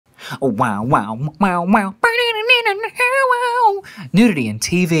Wow, wow, wow, wow. Nudity in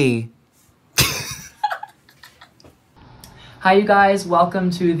TV. Hi you guys, welcome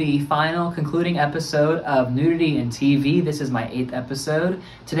to the final concluding episode of Nudity in TV. This is my 8th episode.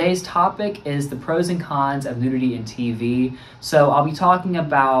 Today's topic is the pros and cons of nudity in TV. So I'll be talking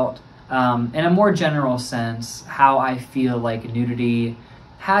about, in a more general sense, how I feel like nudity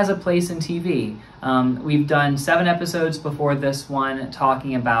has a place in TV. We've done 7 episodes before this one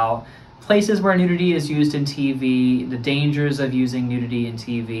talking about places where nudity is used in TV, the dangers of using nudity in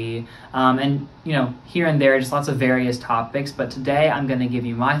TV, and here and there, just lots of various topics. But today I'm going to give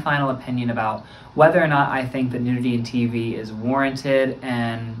you my final opinion about whether or not I think that nudity in TV is warranted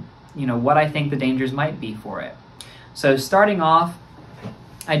and what I think the dangers might be for it. So starting off,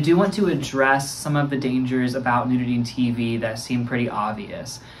 I do want to address some of the dangers about nudity in TV that seem pretty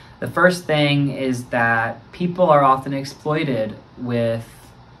obvious. The first thing is that people are often exploited with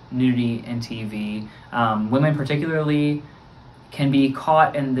nudity in TV. Women particularly can be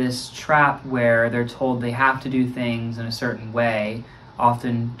caught in this trap where they're told they have to do things in a certain way,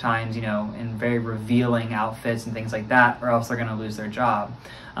 oftentimes, in very revealing outfits and things like that, or else they're going to lose their job.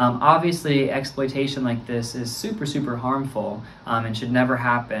 Obviously, exploitation like this is super harmful and should never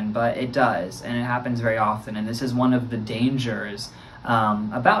happen, but it does, and it happens very often. And this is one of the dangers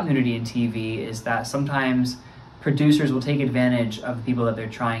about nudity in TV, is that sometimes producers will take advantage of the people that they're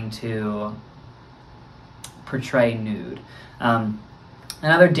trying to portray nude.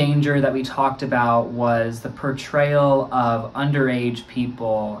 Another danger that we talked about was the portrayal of underage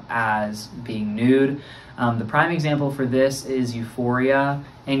people as being nude. The prime example for this is Euphoria.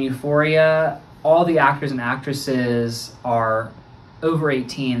 In Euphoria, all the actors and actresses are over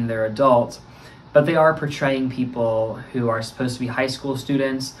 18, they're adults, but they are portraying people who are supposed to be high school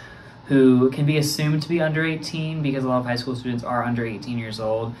students, who can be assumed to be under 18 because a lot of high school students are under 18 years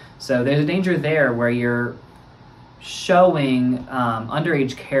old. So there's a danger there where you're showing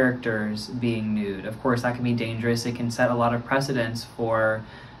underage characters being nude. Of course, that can be dangerous. It can set a lot of precedents for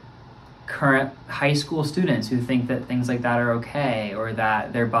current high school students who think that things like that are okay, or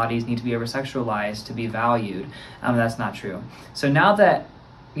that their bodies need to be over-sexualized to be valued. That's not true. So now that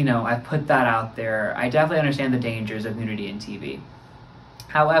I've put that out there, I definitely understand the dangers of nudity in TV.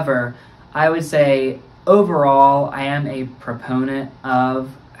 However, I would say overall, I am a proponent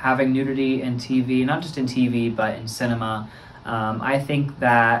of having nudity in TV, not just in TV, but in cinema. I think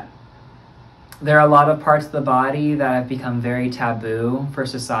that there are a lot of parts of the body that have become very taboo for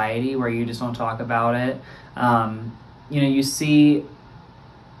society, where you just don't talk about it. You see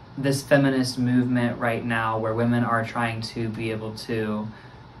this feminist movement right now where women are trying to be able to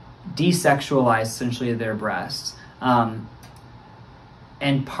desexualize essentially their breasts. And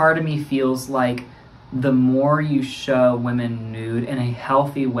part of me feels like the more you show women nude in a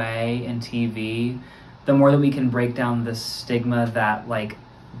healthy way in TV, the more that we can break down the stigma that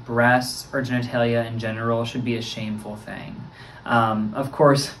breasts or genitalia in general should be a shameful thing. Of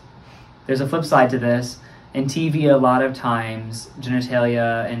course, there's a flip side to this. In TV, a lot of times,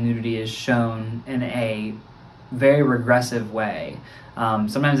 genitalia and nudity is shown in a very regressive way,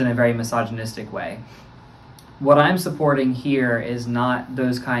 sometimes in a very misogynistic way. What I'm supporting here is not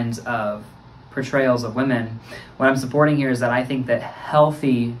those kinds of portrayals of women. What I'm supporting here is that I think that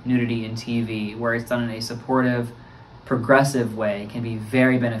healthy nudity in TV, where it's done in a supportive, progressive way, can be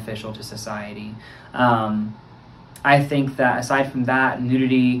very beneficial to society. I think that aside from that,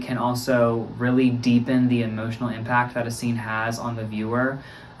 nudity can also really deepen the emotional impact that a scene has on the viewer.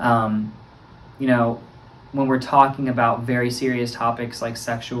 When we're talking about very serious topics like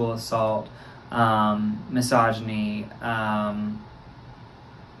sexual assault, misogyny,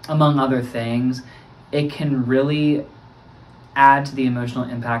 among other things, it can really add to the emotional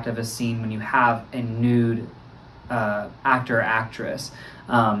impact of a scene when you have a nude actor or actress.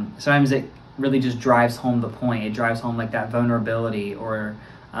 Sometimes it really just drives home the point. It drives home that vulnerability, or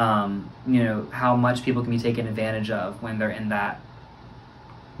how much people can be taken advantage of when they're in that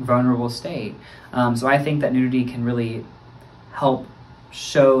vulnerable state. So I think that nudity can really help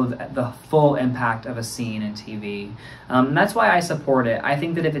show the full impact of a scene in TV. And that's why I support it. I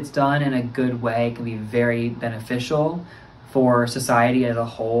think that if it's done in a good way, it can be very beneficial for society as a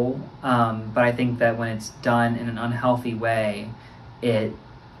whole. But I think that when it's done in an unhealthy way, it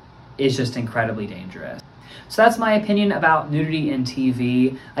is just incredibly dangerous. So that's my opinion about nudity in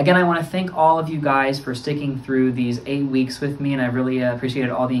TV. Again, I want to thank all of you guys for sticking through these 8 weeks with me, and I really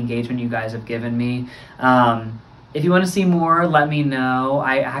appreciated all the engagement you guys have given me. If you want to see more, let me know.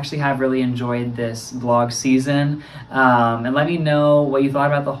 I actually have really enjoyed this vlog season. And let me know what you thought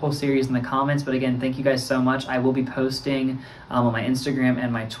about the whole series in the comments. But again, thank you guys so much. I will be posting on my Instagram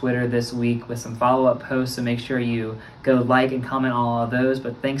and my Twitter this week with some follow-up posts, so make sure you go like and comment on all of those.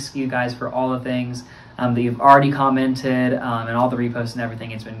 But thanks you guys for all the things that you've already commented and all the reposts and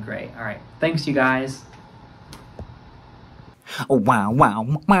everything. It's been great. All right. Thanks, you guys. Wow, wow,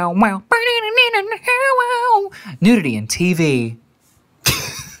 wow, wow. Nudity in TV.